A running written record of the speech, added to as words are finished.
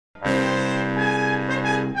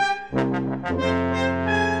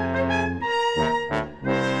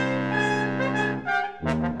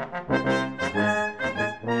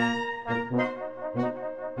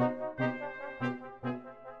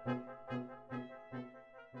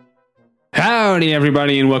Howdy,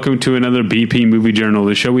 everybody, and welcome to another BP Movie Journal,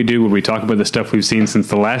 the show we do where we talk about the stuff we've seen since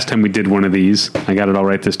the last time we did one of these. I got it all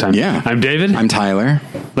right this time. Yeah. I'm David. I'm Tyler.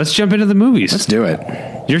 Let's jump into the movies. Let's do it.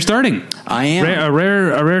 You're starting. I am. A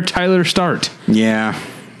rare Tyler start. Yeah.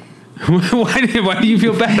 Why do you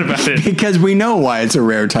feel bad about it? Because we know why it's a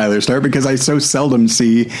rare Tyler start, because I so seldom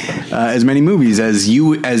see as many movies as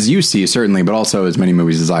you see, certainly, but also as many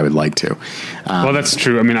movies as I would like to. Well, that's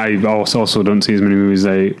true. I mean, I also don't see as many movies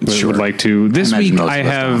as I would like to. This week, I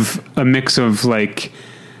have a mix of, like,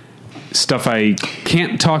 stuff I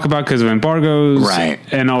can't talk about because of embargoes. Right.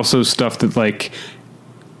 And also stuff that, like,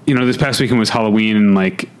 you know, this past weekend was Halloween, and,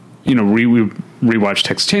 like, you know, we rewatched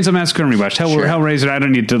Texas Chainsaw Massacre and rewatched Hellraiser. I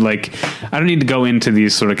don't need to go into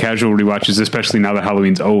these sort of casual rewatches, especially now that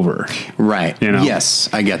Halloween's over. Right. You know? Yes,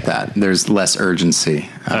 I get that. There's less urgency.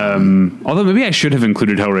 Although maybe I should have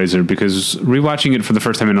included Hellraiser, because rewatching it for the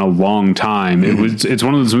first time in a long time, it's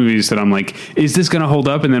one of those movies that I'm like, is this going to hold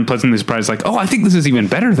up? And then pleasantly surprised, like, oh, I think this is even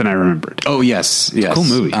better than I remembered. Oh, yes. Yes. Cool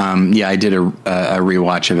movie. Yeah, I did a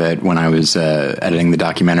rewatch of it when I was editing the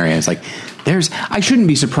documentary. And it's like, I shouldn't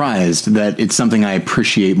be surprised that it's something I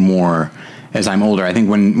appreciate more as I'm older. I think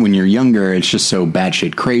when you're younger, it's just so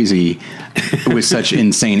batshit crazy with such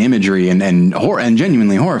insane imagery and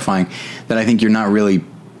genuinely horrifying that I think you're not really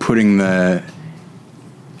putting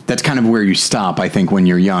that's kind of where you stop, I think, when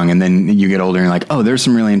you're young, and then you get older and you're like, oh, there's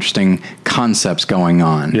some really interesting concepts going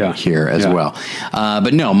on here as well.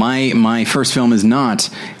 But no, my first film is not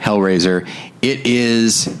Hellraiser. It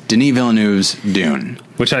is Denis Villeneuve's Dune,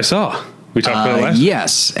 which I saw. We talked about it last.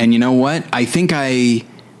 Yes, and you know what? I think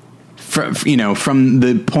from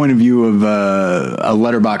the point of view of a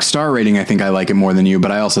Letterboxd star rating, I think I like it more than you, but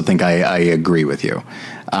I also think I agree with you.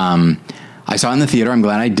 I saw it in the theater. I'm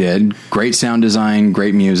glad I did. Great sound design,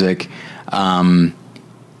 great music, and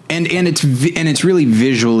it's really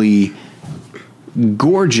visually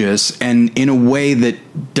gorgeous, and in a way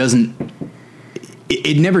that doesn't.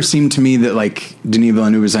 It never seemed to me that, like, Denis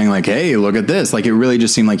Villeneuve was saying, like, hey, look at this. Like, it really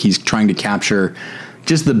just seemed like he's trying to capture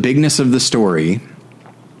just the bigness of the story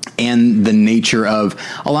and the nature of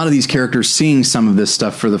a lot of these characters seeing some of this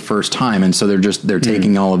stuff for the first time. And so they're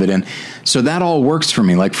taking all of it in. So that all works for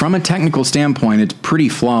me. Like, from a technical standpoint, it's pretty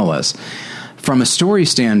flawless. From a story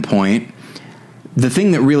standpoint, the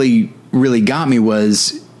thing that really, really got me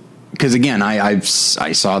was, because again, I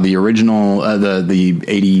saw the original, the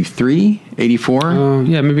 83, 84?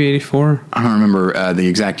 Yeah, maybe 84. I don't remember the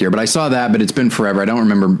exact year, but I saw that, but it's been forever. I don't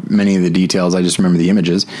remember many of the details. I just remember the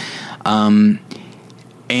images. And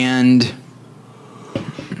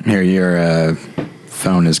here, your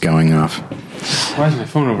phone is going off. Why is my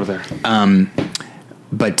phone over there?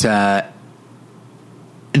 But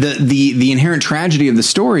the inherent tragedy of the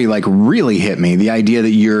story, like, really hit me. The idea that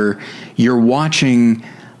you're watching,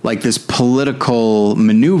 like, this political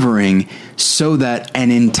maneuvering so that an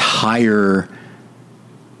entire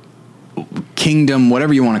kingdom,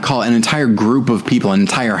 whatever you want to call it, an entire group of people, an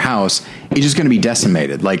entire house is just going to be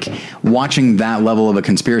decimated. Like, watching that level of a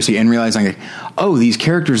conspiracy and realizing, like, oh, these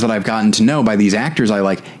characters that I've gotten to know by these actors I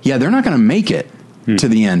like, yeah, they're not going to make it to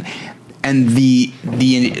the end. And the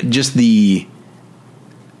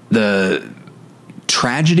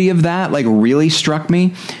tragedy of that, like, really struck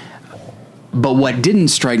me. But what didn't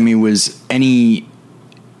strike me was I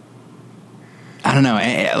don't know,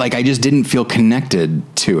 like, I just didn't feel connected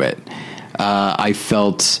to it. I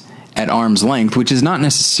felt at arm's length, which is not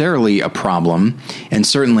necessarily a problem. And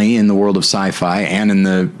certainly in the world of sci-fi and in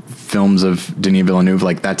the films of Denis Villeneuve,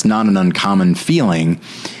 like, that's not an uncommon feeling.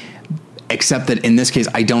 Except that in this case,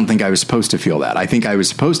 I don't think I was supposed to feel that. I think I was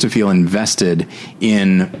supposed to feel invested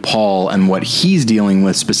in Paul and what he's dealing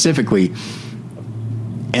with specifically.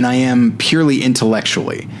 And I am purely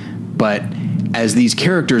intellectually, but as these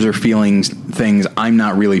characters are feeling things, I'm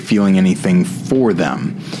not really feeling anything for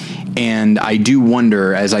them. And I do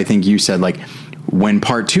wonder, as I think you said, like, when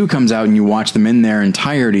part 2 comes out and you watch them in their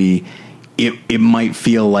entirety, it might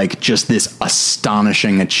feel like just this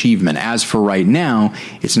astonishing achievement. As for right now,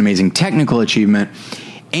 it's an amazing technical achievement.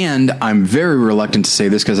 And I'm very reluctant to say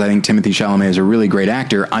this because I think Timothée Chalamet is a really great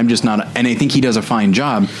actor. I'm just not, and I think he does a fine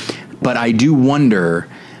job, but I do wonder,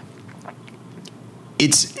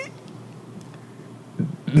 it's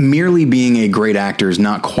merely being a great actor is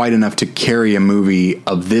not quite enough to carry a movie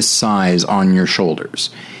of this size on your shoulders.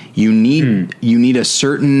 You need a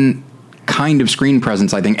certain kind of screen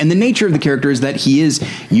presence, I think. And the nature of the character is that he is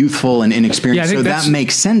youthful and inexperienced, so that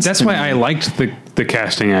makes sense. That's why I liked the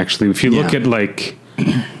casting, actually. If you look at, like,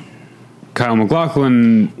 Kyle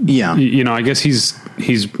MacLachlan, you know, I guess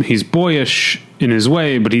he's boyish in his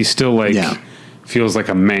way, but he's still, like, feels like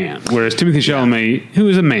a man, whereas Timothée Chalamet, who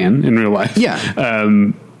is a man in real life,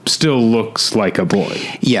 still looks like a boy.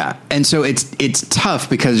 Yeah, and so it's tough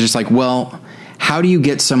because it's just like, well, how do you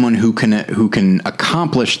get someone who can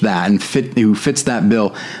accomplish that and who fits that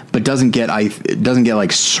bill, but doesn't get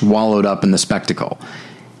like swallowed up in the spectacle?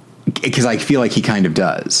 Because I feel like he kind of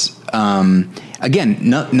does. Again,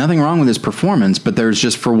 nothing wrong with his performance, but there's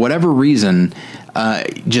just, for whatever reason,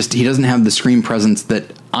 just he doesn't have the screen presence that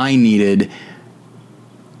I needed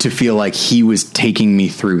to feel like he was taking me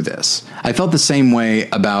through this. I felt the same way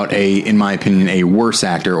about in my opinion, a worse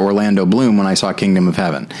actor, Orlando Bloom, when I saw Kingdom of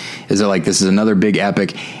Heaven. Is that like, this is another big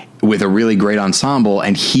epic with a really great ensemble,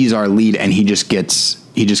 and he's our lead, and he just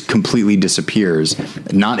completely disappears,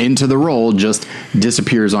 not into the role, just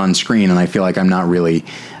disappears on screen. And I feel like I'm not really,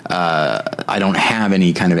 I don't have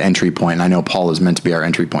any kind of entry point. And I know Paul is meant to be our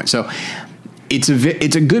entry point. So it's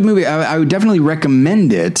a good movie. I would definitely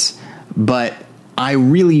recommend it, but I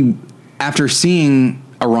really, after seeing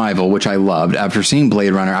Arrival, which I loved, after seeing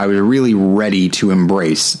Blade Runner, I was really ready to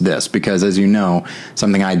embrace this, because, as you know,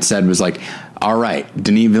 something I'd said was like, all right,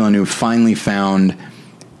 Denis Villeneuve finally found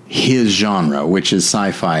his genre, which is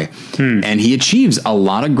sci-fi, and he achieves a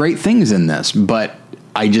lot of great things in this, but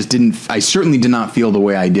I certainly did not feel the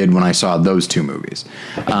way I did when I saw those two movies.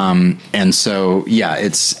 And so, yeah,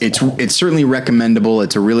 it's certainly recommendable.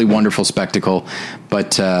 It's a really wonderful spectacle,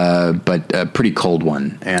 but a pretty cold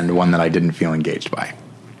one, and one that I didn't feel engaged by.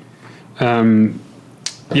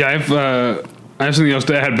 Yeah, I have something else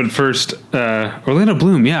to add, but first, Orlando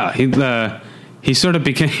Bloom. Yeah, he sort of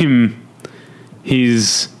became,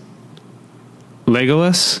 he's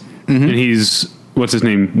Legolas, and he's, what's his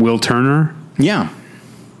name, Will Turner. Yeah.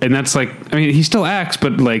 And that's like, I mean, he still acts,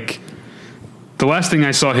 but like, the last thing I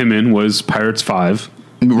saw him in was Pirates 5,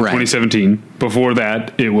 2017. Before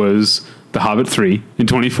that, it was The Hobbit 3 in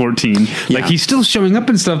 2014. Yeah. Like, he's still showing up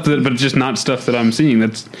in stuff, but just not stuff that I'm seeing.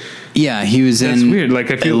 He was in weird. Like,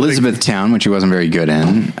 I feel Elizabethtown, which he wasn't very good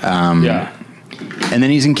in. Yeah. And then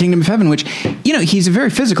he's in Kingdom of Heaven, which, you know, he's a very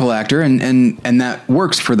physical actor, and that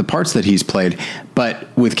works for the parts that he's played. But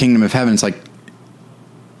with Kingdom of Heaven, it's like,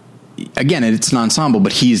 again, it's an ensemble,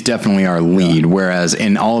 but he's definitely our lead. Yeah. Whereas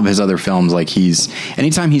in all of his other films, like,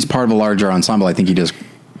 anytime he's part of a larger ensemble, I think he does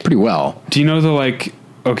pretty well. Do you know the, like,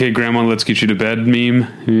 okay, Grandma, let's get you to bed meme?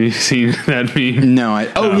 Have you seen that meme? No.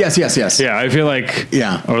 Yes. Yeah, I feel like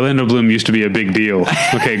Orlando Bloom used to be a big deal.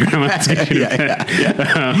 Okay, Grandma, let's get you to bed.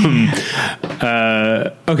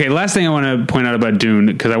 Okay, last thing I want to point out about Dune,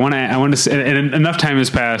 because I want to say, and enough time has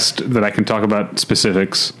passed that I can talk about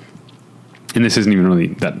specifics. And this isn't even really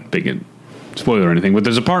that big a spoiler or anything, but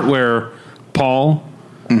there's a part where Paul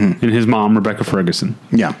and his mom, Rebecca Ferguson,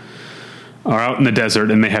 are out in the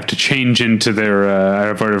desert, and they have to change into their,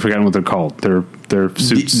 I've already forgotten what they're called. Their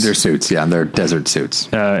suits. Their suits, their desert suits.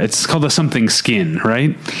 It's called a something skin,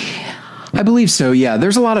 right? I believe so, yeah.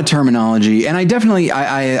 There's a lot of terminology, and I definitely,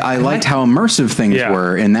 I liked how immersive things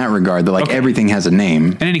were in that regard. That, like, everything has a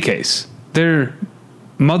name. In any case, they're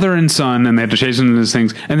mother and son, and they have to chase into these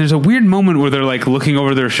things. And there's a weird moment where they're, like, looking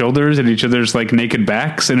over their shoulders at each other's, like, naked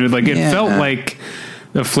backs, and it felt like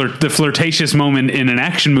the flirtatious moment in an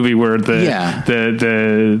action movie where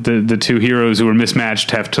the two heroes who are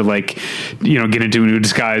mismatched have to, like, you know, get into a new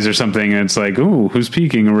disguise or something, and it's like, ooh, who's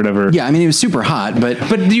peeking or whatever. Yeah, I mean, it was super hot, but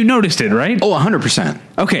you noticed it, right? Oh, 100%.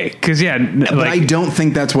 Okay, because but I don't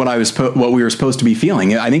think that's what what we were supposed to be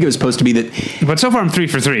feeling. I think it was supposed to be that. But so far, I'm 3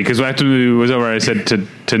 for 3, because after the movie was over, I said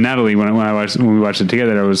to Natalie when we watched it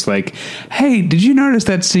together, I was like, "Hey, did you notice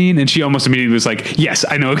that scene?" And she almost immediately was like, "Yes,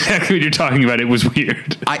 I know exactly what you're talking about. It was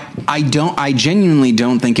weird." I genuinely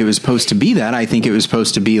don't think it was supposed to be that. I think it was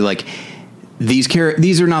supposed to be like,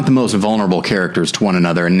 these are not the most vulnerable characters to one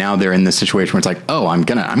another, and now they're in this situation where it's like, oh, I'm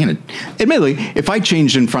gonna admittedly, if I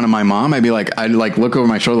changed in front of my mom, I'd look over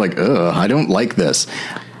my shoulder like, ugh, I don't like this.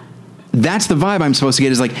 That's the vibe I'm supposed to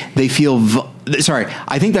get, is like, they feel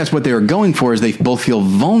I think that's what they were going for, is they both feel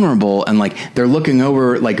vulnerable, and like they're looking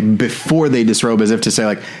over, like, before they disrobe, as if to say,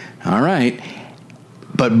 like, all right.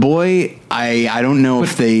 But boy, I don't know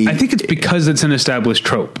if they... I think it's because it's an established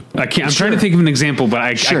trope. I'm trying to think of an example, but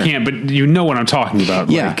I can't. But you know what I'm talking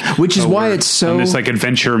about. Yeah, like, which is why it's so... This, like,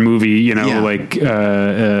 adventure movie, you know, like...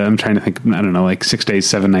 I'm trying to think, I don't know, like 6 Days,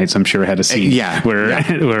 7 Nights, I'm sure had a scene where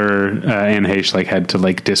Anne Heche, like, had to,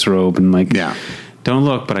 like, disrobe and, like... Yeah. Don't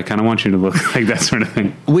look, but I kind of want you to look, like, that sort of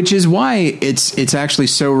thing. Which is why it's actually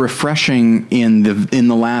so refreshing in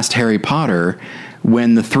the last Harry Potter,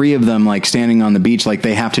 when the three of them, like, standing on the beach, like,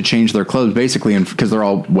 they have to change their clothes basically, and because they're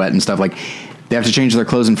all wet and stuff, like, they have to change their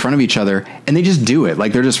clothes in front of each other, and they just do it.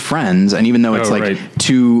 Like, they're just friends. And even though it's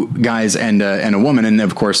two guys and a woman, and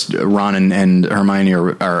of course Ron and Hermione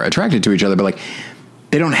are attracted to each other, but like,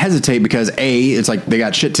 they don't hesitate because A, it's like they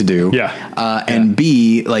got shit to do. And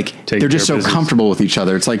B, like, they're just so comfortable with each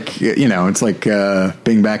other. It's like, it's like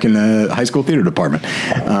being back in the high school theater department.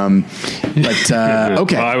 Okay.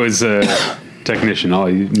 Well, I was a technician.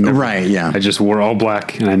 I just wore all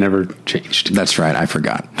black and I never changed. That's right. I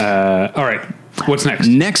forgot. All right. What's next?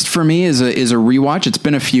 Next for me is a rewatch. It's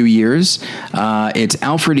been a few years. It's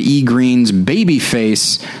Alfred E. Green's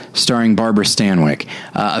Babyface, starring Barbara Stanwyck.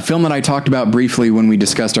 A film that I talked about briefly when we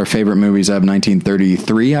discussed our favorite movies of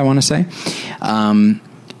 1933, I want to say.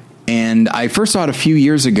 And I first saw it a few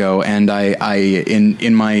years ago, and I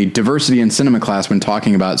in my diversity in cinema class, when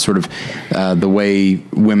talking about sort of the way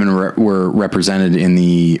women were represented in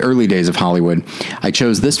the early days of Hollywood, I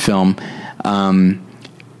chose this film.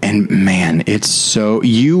 And man, it's so,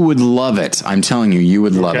 you would love it. I'm telling you, you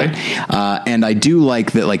would love it. And I do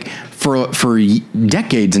like that, like, for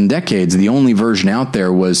decades and decades, the only version out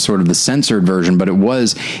there was sort of the censored version, but it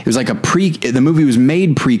was like the movie was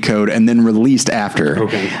made pre-code and then released after.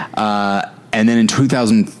 And then in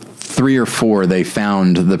 2003 or 4, they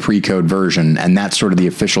found the pre-code version, and that's sort of the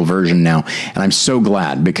official version now. And I'm so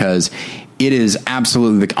glad, because it is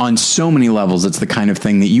absolutely, on so many levels, it's the kind of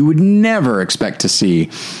thing that you would never expect to see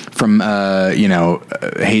from,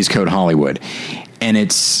 Hays Code Hollywood. And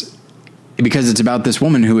it's because it's about this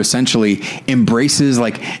woman who essentially embraces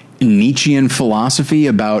like Nietzschean philosophy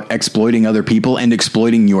about exploiting other people and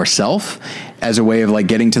exploiting yourself as a way of like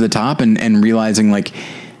getting to the top, and realizing like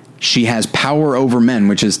she has power over men,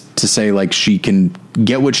 which is to say, like, she can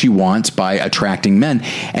get what she wants by attracting men.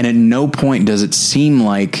 And at no point does it seem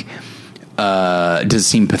like, does it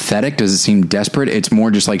seem pathetic? Does it seem desperate? It's more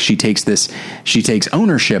just like she takes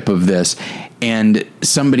ownership of this, and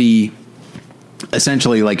somebody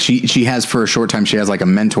essentially, like, she has, for a short time, she has like a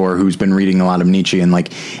mentor who's been reading a lot of Nietzsche, and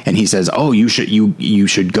he says, oh, you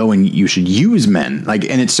should go and you should use men. Like,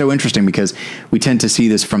 and it's so interesting because we tend to see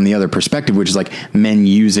this from the other perspective, which is like men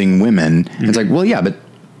using women. Mm-hmm. It's like, well, yeah, but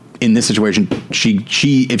in this situation,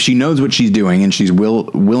 she if she knows what she's doing and she's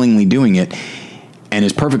willingly doing it, and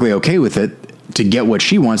is perfectly okay with it to get what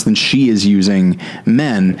she wants, then she is using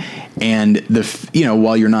men. And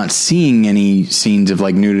while you're not seeing any scenes of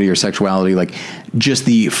like nudity or sexuality, like just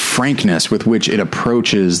the frankness with which it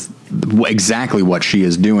approaches exactly what she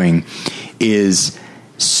is doing is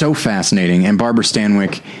so fascinating. And Barbara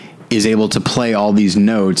Stanwyck is able to play all these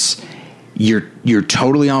notes. You're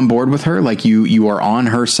totally on board with her. Like you are on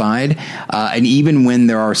her side. And even when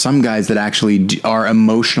there are some guys that actually are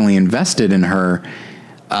emotionally invested in her,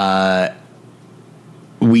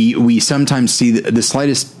 we sometimes see the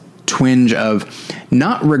slightest twinge of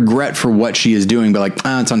not regret for what she is doing, but like,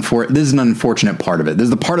 this is an unfortunate part of it. This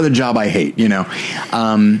is the part of the job I hate,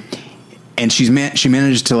 and she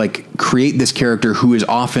manages to like create this character who is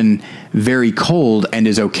often very cold and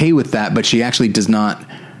is okay with that, but she actually does not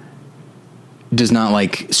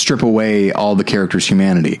like strip away all the character's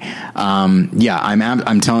humanity. I'm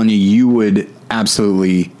telling you, you would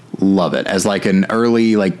absolutely love it as like an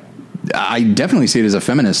early, like, I definitely see it as a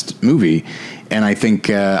feminist movie, and I think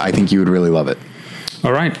you would really love it.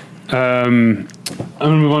 All right. I'm going to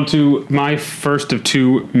move on to my first of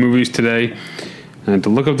two movies today. And to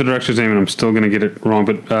look up the director's name, and I'm still going to get it wrong,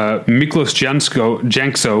 but Miklos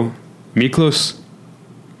Jankso. Miklos,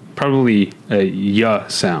 probably a Y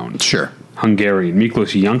sound. Sure. Hungarian.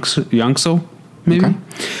 Miklos Jankso, maybe? Okay.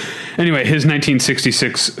 Anyway, his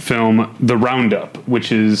 1966 film, The Roundup,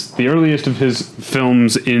 which is the earliest of his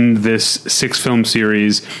films in this 6-film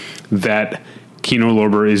series that Kino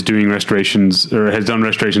Lorber is doing restorations, or has done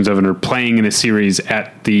restorations of, and are playing in a series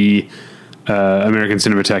at the American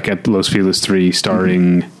Cinematheque at Los Feliz 3,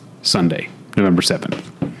 starring Sunday, November 7th.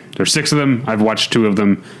 There's 6 of them. I've watched 2 of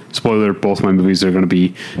them. Spoiler, both my movies are going to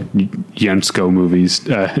be Jansko movies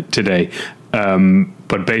today.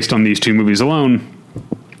 But based on these 2 movies alone,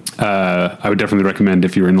 I would definitely recommend,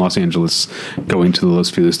 if you're in Los Angeles, going to the Los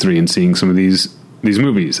Feliz 3 and seeing some of these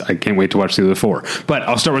movies. I can't wait to watch the other 4. But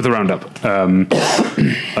I'll start with The Roundup.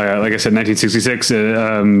 Like I said, 1966.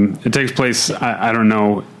 It takes place, I don't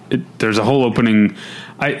know, there's a whole opening.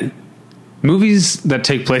 Movies that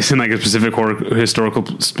take place in like a specific historical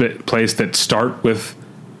place that start with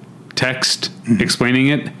text explaining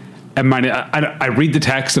it, I read the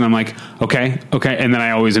text and I'm like, okay, and then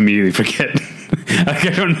I always immediately forget.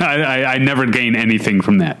 Like, I never gain anything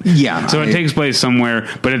from that. Yeah. So it takes place somewhere,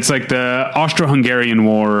 but it's like the Austro-Hungarian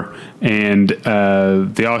War, and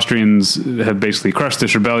the Austrians have basically crushed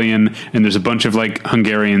this rebellion, and there's a bunch of like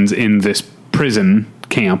Hungarians in this prison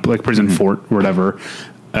camp, like prison fort or whatever.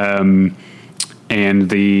 And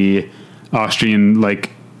the Austrian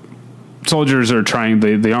like soldiers are trying,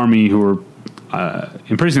 the army who are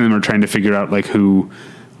imprisoning them are trying to figure out like who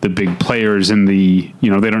the big players in the,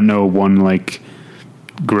 you know, they don't know one like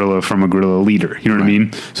guerrilla from a guerrilla leader, you know what I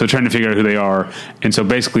mean? So trying to figure out who they are. And so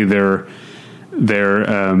basically they're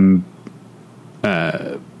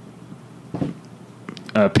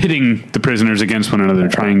pitting the prisoners against one another,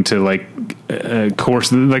 trying to like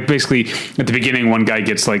coerce, like basically at the beginning one guy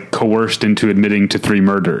gets like coerced into admitting to 3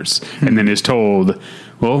 murders and then is told,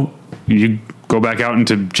 well, you go back out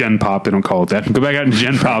into Gen Pop, they don't call it that, go back out into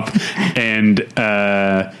Gen Pop and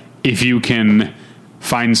if you can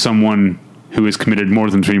find someone who has committed more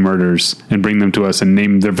than 3 murders and bring them to us and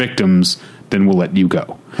name their victims, then we'll let you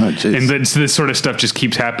go. Oh, and this sort of stuff just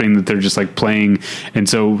keeps happening, that they're just like playing. And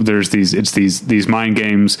so there's these mind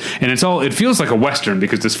games, and it feels like a Western,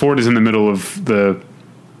 because this fort is in the middle of the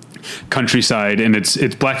countryside and it's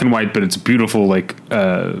black and white, but it's beautiful, like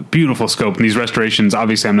beautiful scope. And these restorations,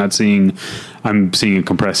 obviously I'm seeing a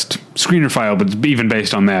compressed screener file, but even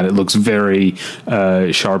based on that, it looks very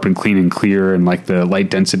sharp and clean and clear. And like the light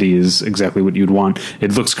density is exactly what you'd want.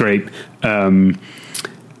 It looks great. So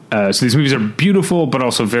these movies are beautiful, but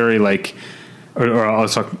also very like, or I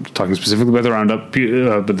was talking specifically about the Roundup,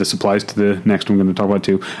 but this applies to the next one I'm going to talk about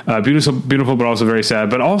too. Beautiful, but also very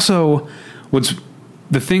sad. But also, what's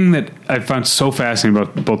the thing that I found so fascinating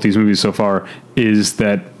about both these movies so far is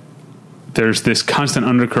that there's this constant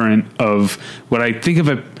undercurrent of what I think of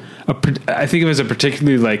as a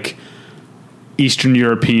particularly like Eastern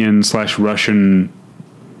European / Russian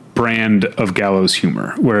brand of gallows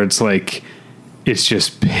humor, where it's like, it's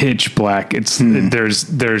just pitch black. It's there's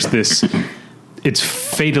this, it's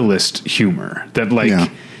fatalist humor that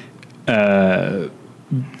like,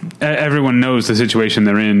 everyone knows the situation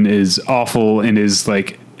they're in is awful and is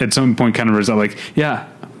like at some point kind of result like, yeah,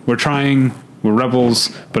 we're trying, we're rebels,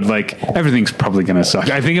 but like everything's probably going to suck.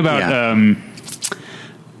 I think about,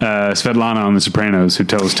 Svetlana on The Sopranos, who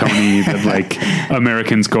tells Tony that like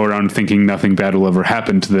Americans go around thinking nothing bad will ever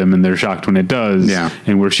happen to them, and they're shocked when it does. Yeah.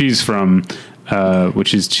 And where she's from,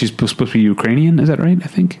 which is, she's supposed to be Ukrainian, is that right? I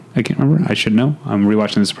think, I can't remember. I should know. I'm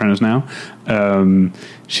rewatching The Sopranos now.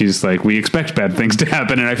 She's like, we expect bad things to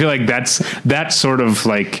happen, and I feel like that sort of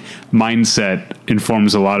like mindset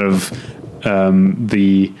informs a lot of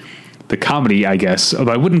the comedy, I guess.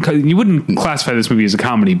 Although you wouldn't classify this movie as a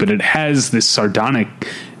comedy, but it has this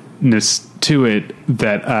sardonicness to it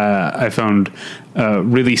that I found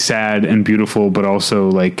really sad and beautiful, but also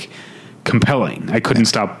like compelling. I couldn't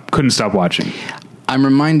stop watching. I'm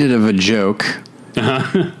reminded of a joke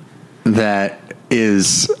that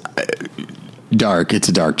is dark. It's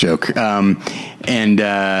a dark joke, and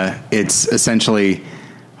it's essentially,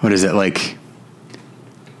 what is it, like?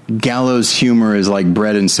 Gallows humor is like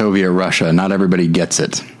bread in Soviet Russia. Not everybody gets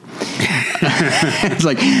it. It's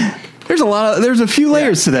like there's a few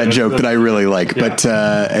layers to that joke that I really like, but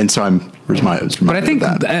and so I'm reminded. But I think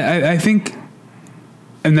of that. I think,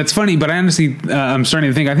 and that's funny. But I honestly, I'm starting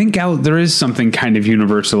to think. I think there is something kind of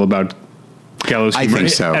universal about gallows humor. I think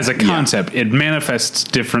so. As a concept, it manifests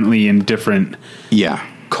differently in different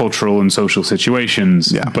cultural and social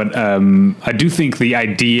situations. Yeah. But I do think the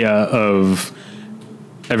idea of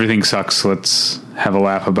everything sucks, let's have a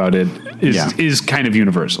laugh about it is kind of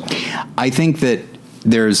universal. I think that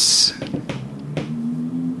there's,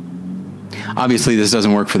 obviously this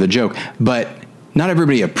doesn't work for the joke, but not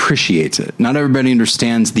everybody appreciates it. Not everybody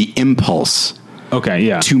understands the impulse.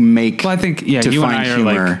 To make. Well, I think you and I are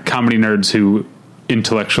humor. Like comedy nerds who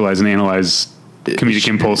intellectualize and analyze comedic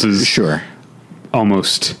impulses. Sure.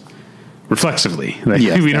 Almost reflexively. Like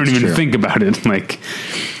we don't even think about it.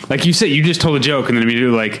 Like you said, you just told a joke and then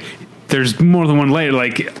immediately like, there's more than one layer.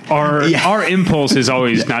 Like our impulse is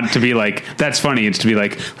always not to be like, that's funny. It's to be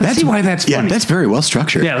like, let's see why that's funny. That's very well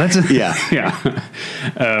structured. Yeah.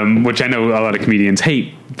 Which I know a lot of comedians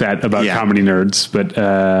hate that about comedy nerds, but,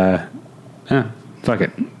 fuck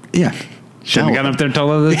it. Yeah. Shouldn't have gotten up there and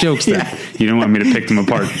told all those jokes then. You don't want me to pick them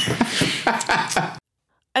apart.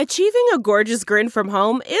 Achieving a gorgeous grin from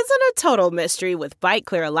home isn't a total mystery with Byte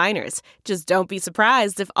Clear aligners. Just don't be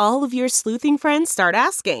surprised if all of your sleuthing friends start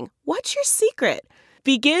asking, what's your secret?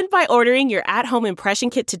 Begin by ordering your at-home impression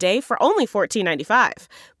kit today for only $14.95.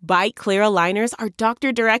 Byte Clear aligners are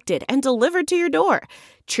doctor-directed and delivered to your door.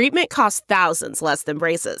 Treatment costs thousands less than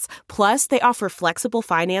braces. Plus, they offer flexible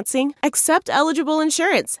financing, accept eligible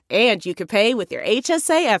insurance, and you can pay with your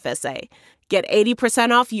HSA FSA. Get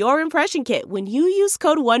 80% off your impression kit when you use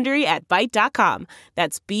code WONDERY at Byte.com.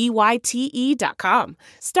 That's BYTE.com.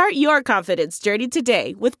 Start your confidence journey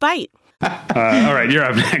today with Byte. All right, you're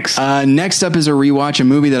up next. Next up is a rewatch, a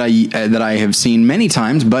movie that I have seen many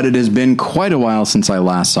times, but it has been quite a while since I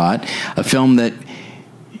last saw it. A film that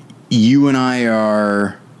you and I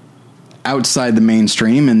are outside the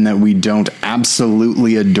mainstream and that we don't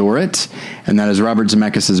absolutely adore it, and that is Robert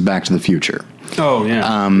Zemeckis' Back to the Future. Oh,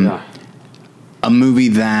 yeah. A movie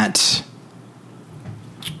that...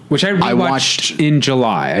 Which I watched in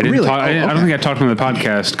July. I didn't really? I don't think I talked on the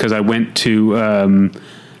podcast because I went to...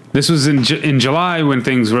 this was in July when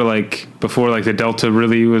things were like... Before like the Delta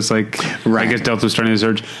really was like... Right. I guess Delta was starting to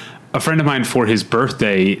surge. A friend of mine for his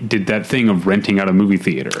birthday did that thing of renting out a movie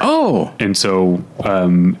theater. Oh. And so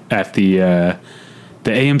at the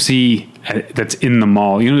AMC that's in the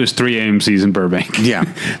mall, there's 3 AMCs in Burbank. Yeah.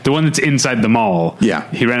 The one that's inside the mall. Yeah.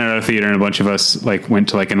 He rented out a theater and a bunch of us like went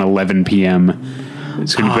to like an 11 p.m.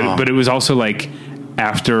 But it was also like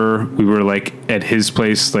after we were like at his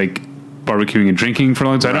place, like barbecuing and drinking for a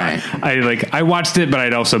long time. Right. I watched it, but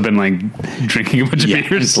I'd also been like drinking a bunch of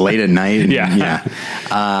beers. It's late at night. Yeah.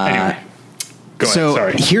 Anyway, go ahead.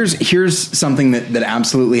 Sorry. Here's something that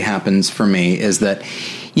absolutely happens for me is that,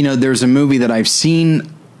 there's a movie that I've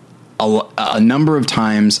seen a number of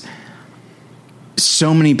times.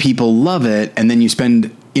 So many people love it. And then you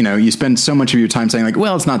spend so much of your time saying like,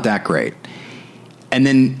 well, it's not that great. And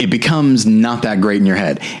then it becomes not that great in your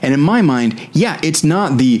head. And in my mind, it's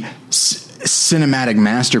not the cinematic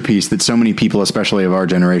masterpiece that so many people, especially of our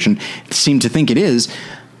generation, seem to think it is,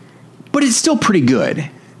 but it's still pretty good.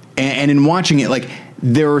 And in watching it, like,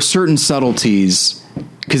 there are certain subtleties,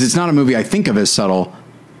 because it's not a movie I think of as subtle,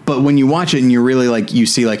 but when you watch it and you're really like, you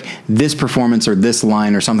see like this performance or this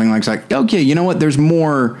line or something like, okay, you know what? There's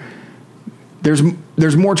more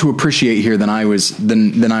to appreciate here than I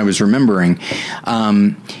was remembering.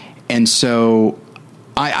 And so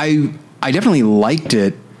I definitely liked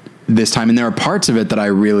it this time. And there are parts of it that I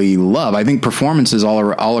really love. I think performances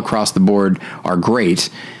all across the board are great,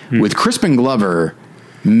 with Crispin Glover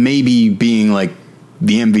maybe being like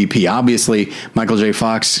the MVP. Obviously, Michael J.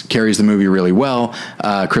 Fox carries the movie really well.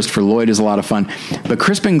 Christopher Lloyd is a lot of fun, but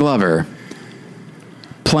Crispin Glover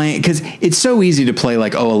playing, because it's so easy to play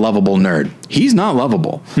like, a lovable nerd. He's not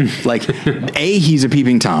lovable. Like, A, he's a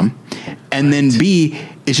peeping Tom, and then B,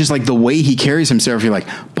 it's just like the way he carries himself. You're like,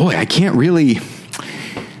 boy, I can't really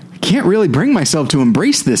bring myself to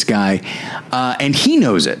embrace this guy, and he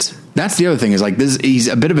knows it. That's the other thing, is like this. He's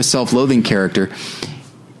a bit of a self-loathing character,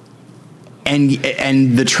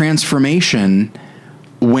 and the transformation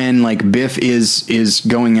when like Biff is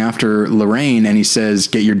going after Lorraine and he says,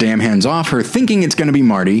 "Get your damn hands off her," thinking it's going to be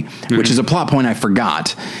Marty, which is a plot point I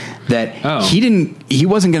forgot. That he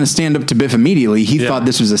wasn't going to stand up to Biff immediately. He thought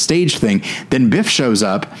this was a staged thing. Then Biff shows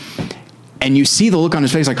up, and you see the look on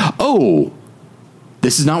his face, like, "Oh,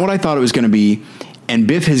 this is not what I thought it was going to be." And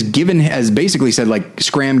Biff has basically said, like,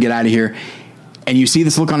 "Scram, get out of here." And you see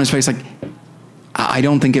this look on his face, like, I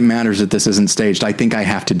don't think it matters that this isn't staged. I think I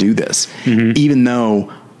have to do this, even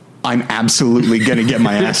though I'm absolutely going to get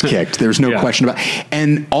my ass kicked. There's no question about it.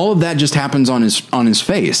 And all of that just happens on his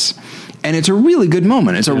face. And it's a really good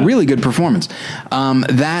moment. It's a really good performance.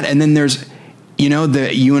 That, and then there's,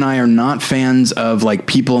 you and I are not fans of like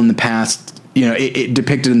people in the past, it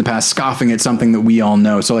depicted in the past scoffing at something that we all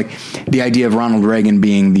know. So like the idea of Ronald Reagan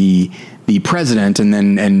being the president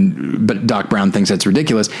but Doc Brown thinks that's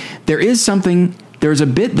ridiculous. There's a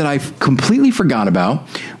bit that I completely forgot about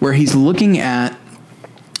where he's looking at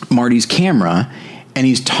Marty's camera and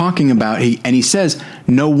he's talking about, and he says,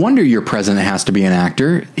 "No wonder your president has to be an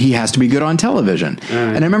actor. He has to be good on television."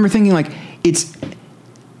 And I remember thinking like,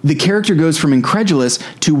 the character goes from incredulous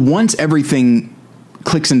to, once everything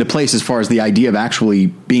clicks into place as far as the idea of actually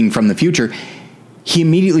being from the future, he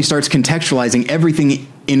immediately starts contextualizing everything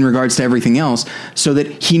in regards to everything else, so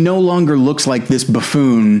that he no longer looks like this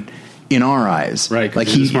buffoon in our eyes. Right. Like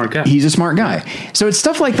he's a smart guy. He's a smart guy. So it's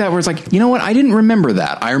stuff like that where it's like, you know what? I didn't remember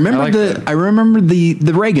that. I remember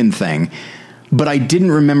the Reagan thing, but I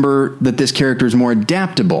didn't remember that this character is more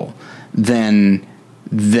adaptable than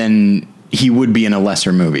he would be in a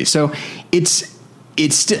lesser movie. So it's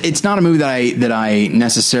not a movie that I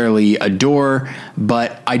necessarily adore,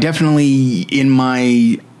 but I definitely, in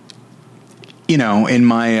my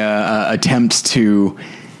attempts to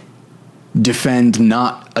defend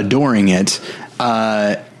not adoring it,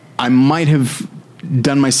 I might have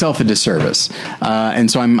done myself a disservice. And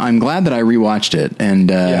so I'm glad that I rewatched it, and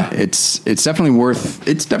it's definitely worth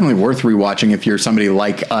rewatching if you're somebody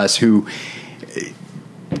like us who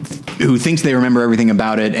thinks they remember everything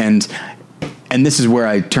about it. And this is where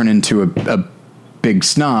I turn into a big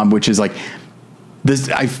snob, which is like this.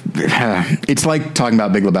 It's like talking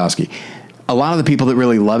about Big Lebowski. a lot of the people that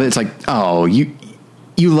really love it, it's like, oh, you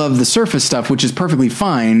love the surface stuff, which is perfectly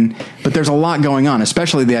fine, but there's a lot going on,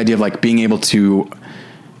 especially the idea of like being able to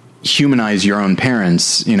humanize your own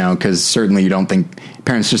parents, you know, because certainly you don't think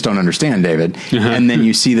parents just don't understand David. And then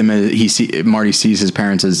you see them as Marty sees his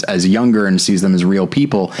parents as younger and sees them as real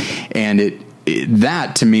people. And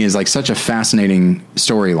that to me is like such a fascinating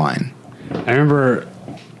storyline. I remember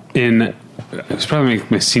it was probably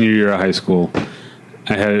my senior year of high school.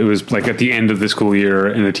 It was like at the end of the school year,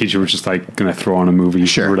 and the teacher was just like going to throw on a movie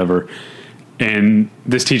or whatever. And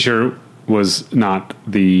this teacher was not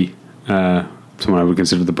the someone I would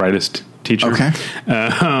consider the brightest teacher. Okay.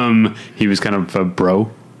 He was kind of a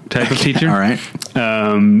bro type of teacher. All right.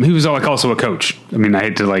 He was also a coach. I mean, I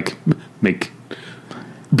hate to like make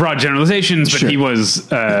broad generalizations, but he was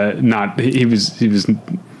not. He was.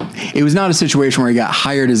 It was not a situation where he got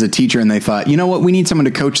hired as a teacher and they thought, you know what, we need someone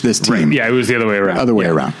to coach this team. Right. Yeah, it was the other way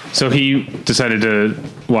around. So he decided to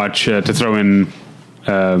watch, to throw in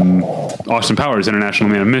Austin Powers, International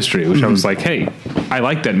Man of Mystery, which I was like, hey, I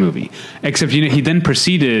like that movie. Except, you know, he then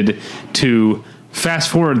proceeded to fast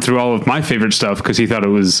forward through all of my favorite stuff because he thought it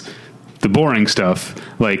was the boring stuff,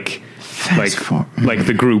 like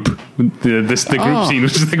the group, the group scene,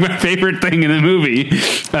 which is like my favorite thing in the movie.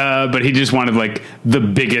 But he just wanted like the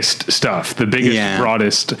biggest stuff, the biggest,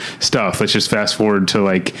 broadest stuff. Let's just fast forward to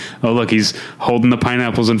like, oh look, he's holding the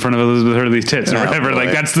pineapples in front of Elizabeth Hurley's tits or whatever. Boy.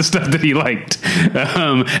 Like that's the stuff that he liked.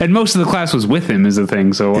 And most of the class was with him is the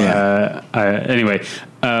thing. So anyway,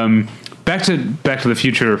 back to the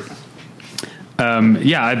Future.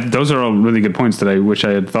 Those are all really good points that I wish I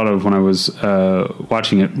had thought of when I was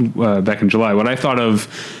watching it back in July. What I thought of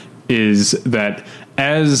is that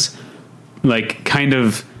as like kind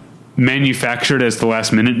of manufactured as the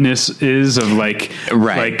last minuteness is of like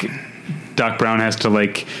Doc Brown has to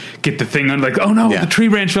like get the thing on like, oh no, the tree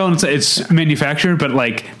branch fell, and it's manufactured, but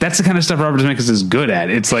like that's the kind of stuff Robert Zemeckis is good at.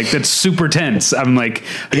 It's like that's super tense. I'm like,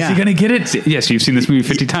 is he gonna get it? Yes, you've seen this movie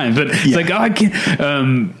 50 times, but it's like, oh, I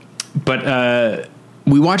can't. But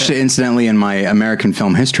we watched it incidentally in my American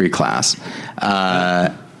film history class,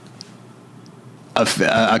 a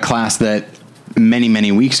class that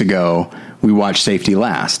many weeks ago we watched Safety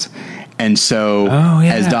Last, and so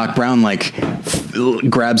as Doc Brown like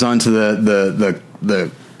grabs onto the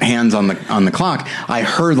hands on the clock, I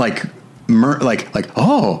heard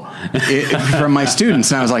from my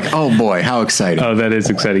students, and I was like, oh boy, how exciting! Oh, that is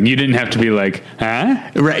exciting. You didn't have to be like, huh?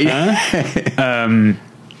 Right? Huh?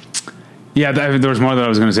 Yeah, there was more that I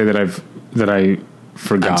was going to say that I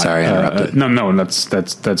forgot. I'm sorry, I interrupted. No,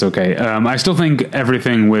 that's okay. I still think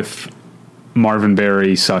everything with Marvin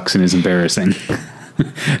Berry sucks and is embarrassing.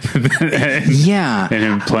 and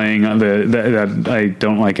him playing that I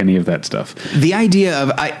don't like any of that stuff. The idea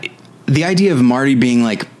of Marty being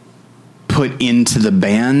like put into the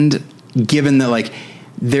band, given that like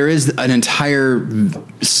there is an entire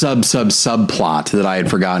subplot that I had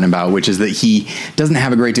forgotten about, which is that he doesn't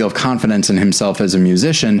have a great deal of confidence in himself as a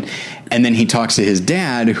musician. And then he talks to his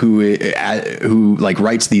dad who like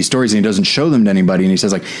writes these stories, and he doesn't show them to anybody. And he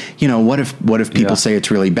says like, you know, what if people say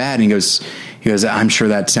it's really bad? And he goes, I'm sure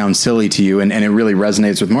that sounds silly to you. And it really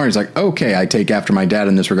resonates with Marty. He's like, okay, I take after my dad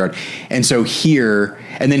in this regard. And so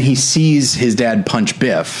and then he sees his dad punch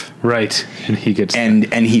Biff. Right. And he gets and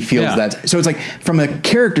he feels that. So it's like, from a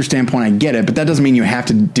character standpoint, I get it, but that doesn't mean you have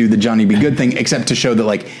to do the Johnny B. Good thing, except to show that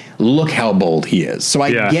like, look how bold he is. So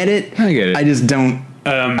I get it. I just don't.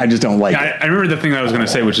 I just don't like it. I remember the thing that I was going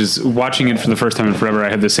to say, which is watching it for the first time in forever, I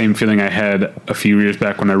had the same feeling I had a few years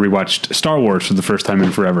back when I rewatched Star Wars for the first time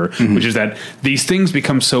in forever, which is that these things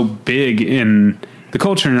become so big in the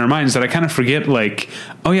culture and in our minds that I kind of forget, like,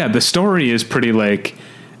 oh yeah, the story is pretty like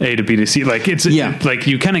A to B to C. Like it's like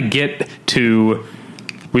you kind of get to,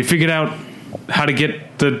 we figured out how to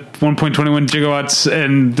get the 1.21 gigawatts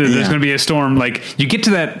and there's going to be a storm. Like you get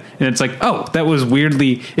to that and it's like, oh, that was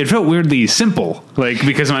it felt weirdly simple. Like,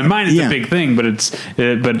 because in my mind it's a big thing, but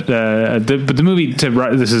the movie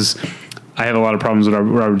I have a lot of problems with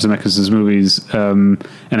Robert Zemeckis' movies. And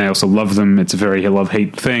I also love them. It's a very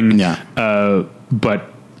love-hate thing. Yeah.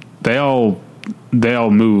 But they all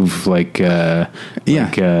move like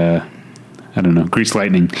I don't know, grease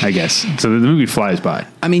lightning, I guess. So the movie flies by.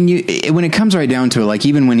 I mean, when it comes right down to it, like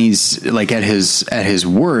even when he's like at his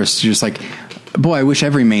worst, you're just like, boy, I wish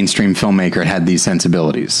every mainstream filmmaker had these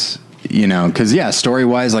sensibilities, you know? Because story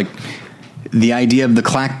wise, like the idea of the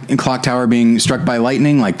clock tower being struck by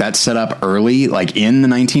lightning, like that's set up early, like in the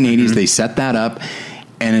 1980s, they set that up,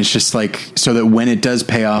 and it's just like so that when it does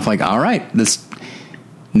pay off, like all right,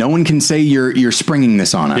 no one can say you're springing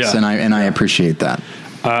this on us, and I appreciate that.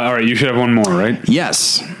 All right, you should have one more, right?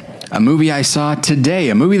 Yes. a movie I saw today,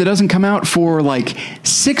 a movie that doesn't come out for like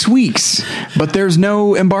 6 weeks, but there's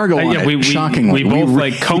no embargo on it. Shockingly, we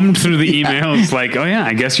both combed through the emails. Like, oh yeah,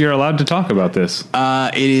 I guess you're allowed to talk about this.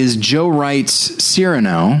 It is Joe Wright's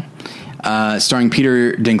Cyrano, starring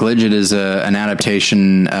Peter Dinklage. It is an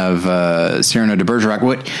adaptation of Cyrano de Bergerac,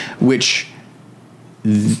 which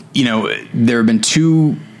there have been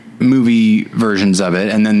 2 movie versions of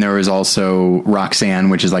it, and then there was also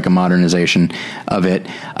Roxanne, which is like a modernization of it.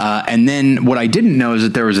 And then what I didn't know is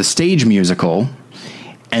that there was a stage musical,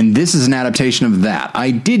 and this is an adaptation of that.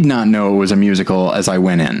 I did not know it was a musical as I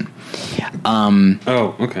went in.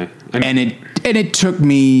 Okay. And it took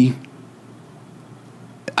me.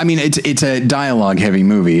 I mean, it's a dialogue heavy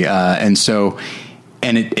movie, and so.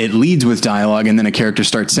 And it leads with dialogue, and then a character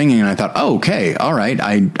starts singing, and I thought, oh, okay, all right.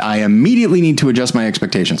 I immediately need to adjust my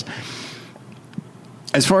expectations.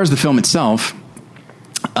 As far as the film itself,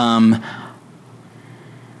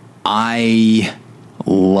 I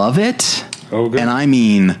love it, and I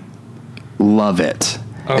mean love it.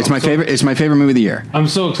 It's my favorite. It's my favorite movie of the year. I'm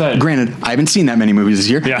so excited. Granted, I haven't seen that many movies this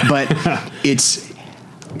year, but it's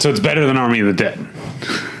better than Army of the Dead.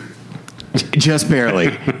 Just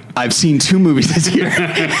barely. I've seen 2 movies this year,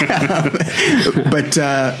 but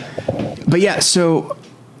yeah. So,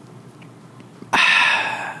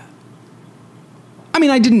 I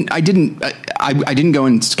mean, I didn't go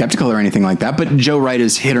in skeptical or anything like that. But Joe Wright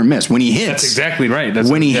is hit or miss. When he hits, that's exactly right.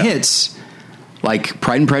 When he hits, like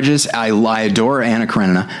Pride and Prejudice, I adore Anna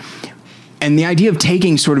Karenina. And the idea of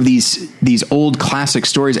taking sort of these old classic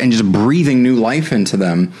stories and just breathing new life into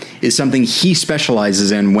them is something he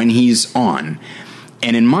specializes in when he's on.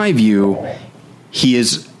 And in my view, he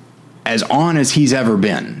is as on as he's ever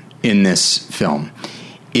been in this film.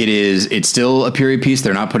 It's still a period piece.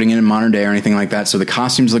 They're not putting it in modern day or anything like that. So the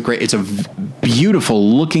costumes look great. It's a beautiful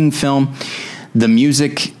looking film. The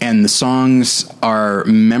music and the songs are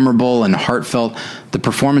memorable and heartfelt. The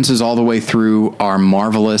performances all the way through are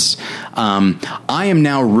marvelous. I am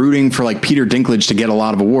now rooting for Peter Dinklage to get a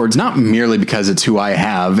lot of awards, not merely because it's who I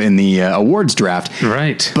have in the awards draft,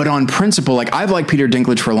 right? But on principle, I've liked Peter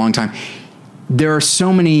Dinklage for a long time. There are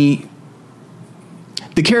so many.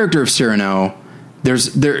 The character of Cyrano,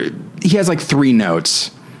 he has 3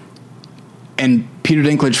 notes, and Peter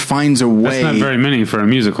Dinklage finds a way. That's not very many for a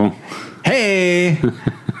musical. Hey,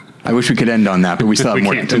 I wish we could end on that, but we still have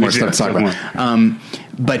more stuff to talk about.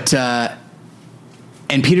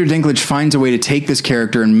 And Peter Dinklage finds a way to take this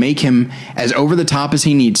character and make him as over the top as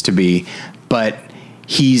he needs to be, but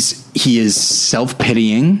he is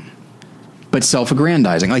self-pitying, but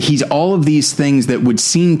self-aggrandizing. He's all of these things that would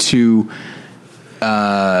seem to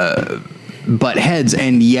butt heads,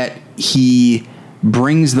 and yet he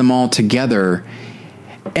brings them all together.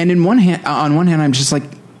 And on one hand, I'm just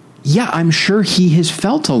yeah, I'm sure he has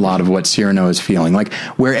felt a lot of what Cyrano is feeling.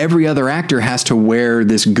 Where every other actor has to wear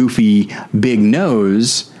this goofy big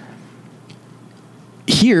nose,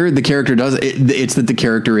 here the character does. It's that the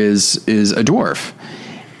character is a dwarf,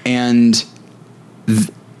 and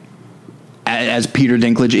as Peter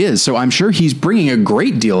Dinklage is. So I'm sure he's bringing a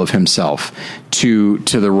great deal of himself to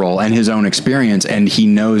the role and his own experience, and he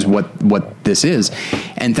knows what this is.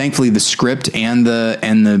 And thankfully, the script and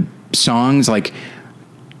the songs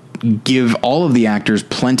give all of the actors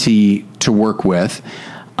plenty to work with.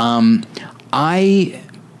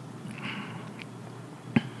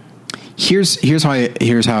 Here's how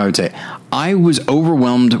I would say. I was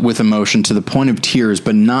overwhelmed with emotion to the point of tears,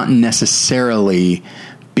 but not necessarily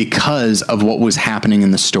because of what was happening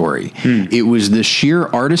in the story. It was the sheer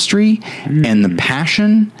artistry and the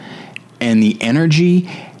passion and the energy.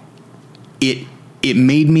 It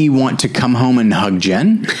made me want to come home and hug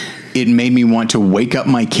Jen. It made me want to wake up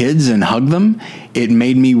my kids and hug them. It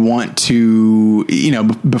made me want to,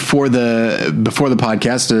 before the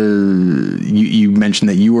podcast, you mentioned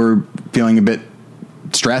that you were feeling a bit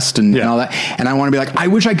stressed and all that. And I want to be I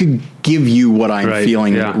wish I could give you what I'm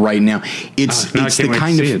feeling right now. It's the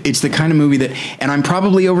kind of movie that, and I'm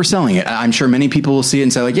probably overselling it. I'm sure many people will see it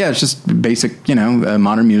and say yeah, it's just basic, a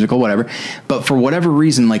modern musical, whatever. But for whatever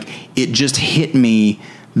reason, it just hit me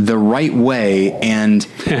the right way. And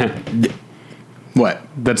what?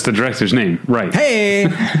 That's the director's name, right? Hey,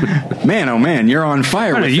 man, oh man, you're on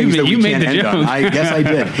fire with things that we can't end on. I guess I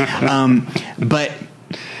did. But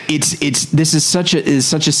this is such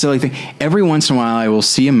a silly thing. Every once in a while, I will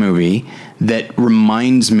see a movie that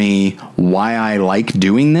reminds me why I like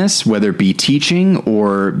doing this, whether it be teaching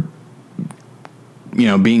or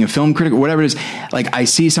being a film critic or whatever it is, like I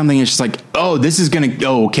see something, it's just like, oh, this is going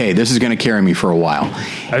to carry me for a while.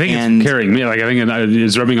 I think it's carrying me. Like, I think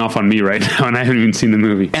it's rubbing off on me right now, and I haven't even seen the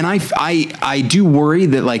movie. And I do worry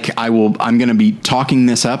that like I'm going to be talking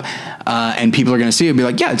this up, and people are going to see it and be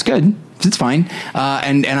like, yeah, it's good. It's fine.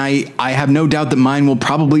 And I have no doubt that mine will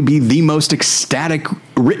probably be the most ecstatic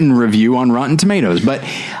written review on Rotten Tomatoes. But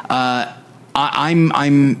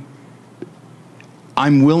I'm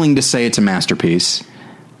willing to say it's a masterpiece.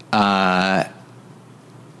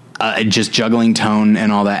 Just juggling tone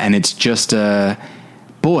and all that. And it's just,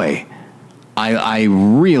 boy, I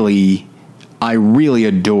really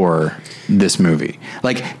adore this movie.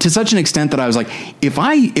 Like, to such an extent that I was like, if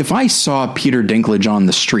I saw Peter Dinklage on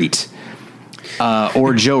the street,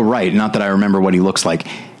 or Joe Wright, not that I remember what he looks like,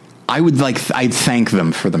 I'd thank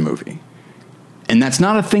them for the movie. And that's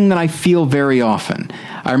not a thing that I feel very often.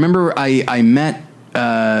 I remember I met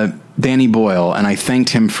Danny Boyle, and I thanked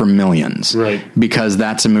him for Millions, right? Because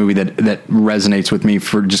that's a movie that resonates with me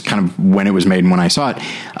for just kind of when it was made and when I saw it.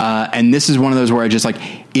 And this is one of those where I just like,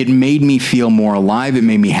 it made me feel more alive. It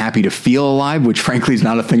made me happy to feel alive, which frankly is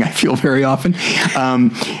not a thing I feel very often.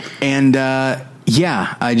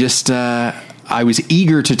 I was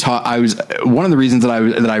eager to talk. One of the reasons that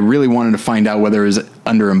I really wanted to find out whether it was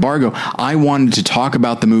under embargo. I wanted to talk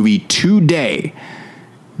about the movie today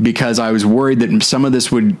because I was worried that some of this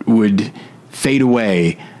would fade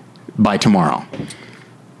away by tomorrow.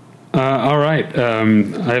 All right.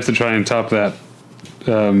 I have to try and top that,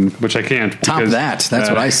 which I can't. Top that. That's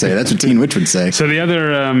what I say. That's what Teen Witch would say. So the other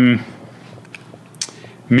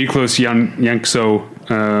Miklos Yankso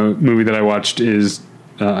movie that I watched is,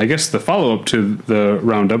 I guess, the follow-up to the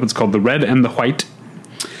Roundup. It's called The Red and the White.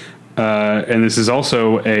 And this is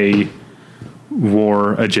also a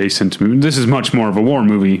war-adjacent movie. This is much more of a war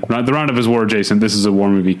movie. The Roundup is war-adjacent. This is a war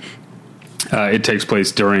movie. It takes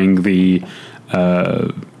place during the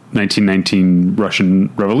 1919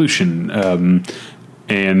 Russian Revolution. And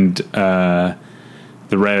the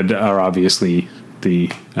Red are obviously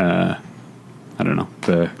the,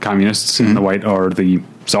 the communists, and the White are the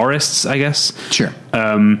Tsarists, I guess. Sure.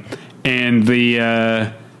 And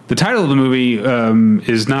the title of the movie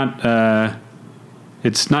is not.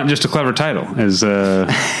 It's not just a clever title, as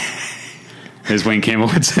Wayne Campbell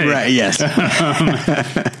would say. Right. Yes.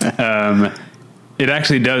 It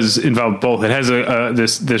actually does involve both. It has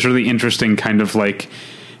this really interesting kind of like,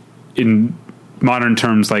 in modern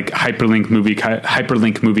terms, like hyperlink movie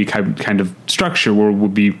kind of structure, where we'll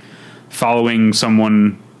be following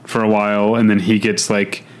someone for a while, and then he gets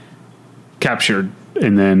like captured,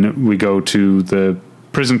 and then we go to the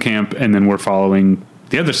prison camp, and then we're following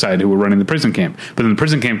the other side who were running the prison camp. But then the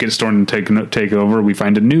prison camp gets stormed and taken over. We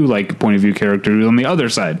find a new like point of view character on the other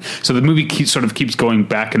side. So the movie keeps going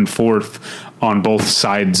back and forth on both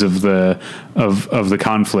sides of the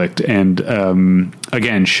conflict, and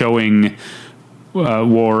again showing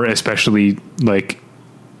war, especially like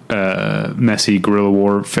messy guerrilla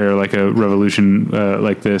warfare, like a revolution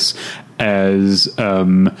like this, as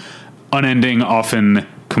unending, often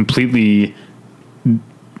completely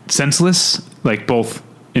senseless, like both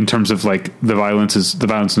in terms of like the violence in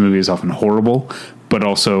the movie is often horrible, but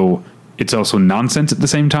also it's also nonsense at the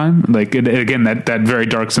same time. Like again, that very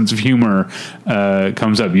dark sense of humor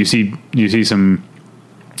comes up. You see some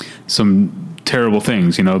terrible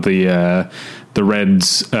things. The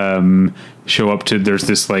Reds show up to, there's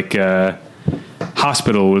this like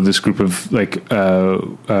hospital where this group of like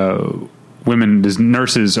women, these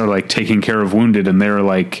nurses, are like taking care of wounded, and they're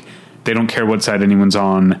like, they don't care what side anyone's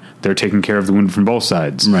on. They're taking care of the wounded from both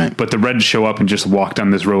sides. Right. But the Reds show up and just walk down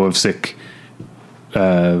this row of sick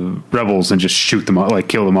rebels and just shoot them all, like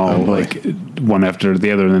kill them all, like one after the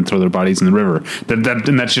other, and then throw their bodies in the river.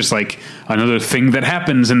 And that's just like another thing that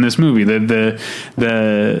happens in this movie. That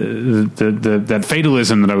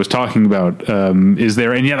fatalism that I was talking about is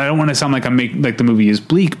there, and yet I don't want to sound like like the movie is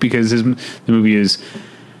bleak, because the movie is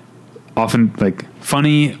often like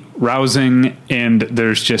funny, rousing, and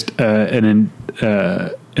there's just an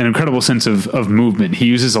incredible sense of movement. He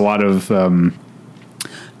uses a lot of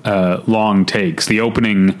long takes. The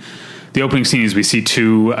opening scene is we see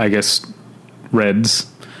two, I guess, Reds.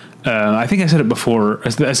 I think I said it before.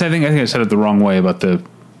 I think I said it the wrong way about the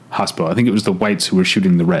hospital. I think it was the Whites who were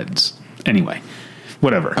shooting the Reds. Anyway,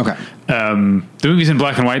 whatever. Okay. The movie's in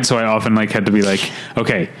black and white, so I often like had to be like,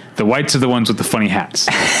 okay, the Whites are the ones with the funny hats.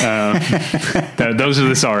 Those are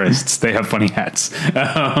the Tsarists. They have funny hats.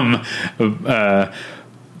 But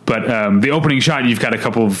the opening shot, you've got a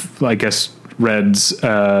couple of, I guess, Reds,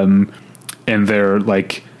 and they're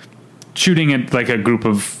like shooting at like a group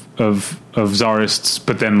of Tsarists,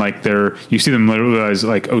 but then like you see them realize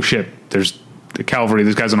like, oh shit, there's the cavalry,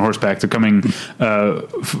 these guys on horseback, they're coming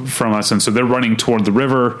from us, and so they're running toward the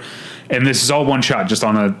river. And this is all one shot, just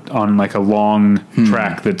on like a long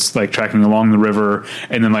track that's like tracking along the river,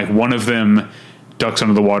 and then like one of them ducks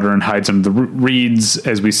under the water and hides under the reeds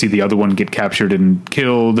as we see the other one get captured and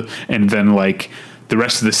killed. And then like the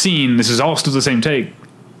rest of the scene, this is all still the same take,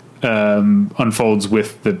 unfolds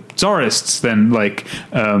with the Tsarists then like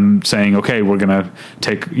saying, okay, we're gonna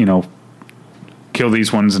take, kill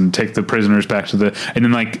these ones and take the prisoners back to and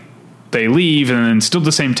then like they leave, and then still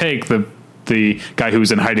the same take, the guy who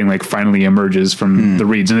was in hiding like finally emerges from the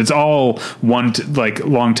reeds, and it's all one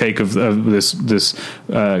long take of this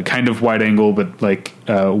kind of wide angle but like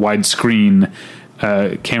widescreen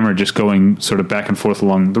camera just going sort of back and forth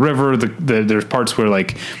along the river. There's parts where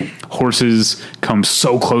like horses come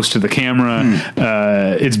so close to the camera.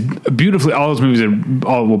 It's beautifully, both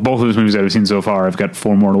of those movies that I've seen so far, I've got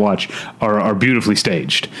 4 more to watch, are beautifully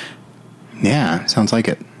staged. Yeah, sounds like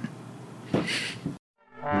it.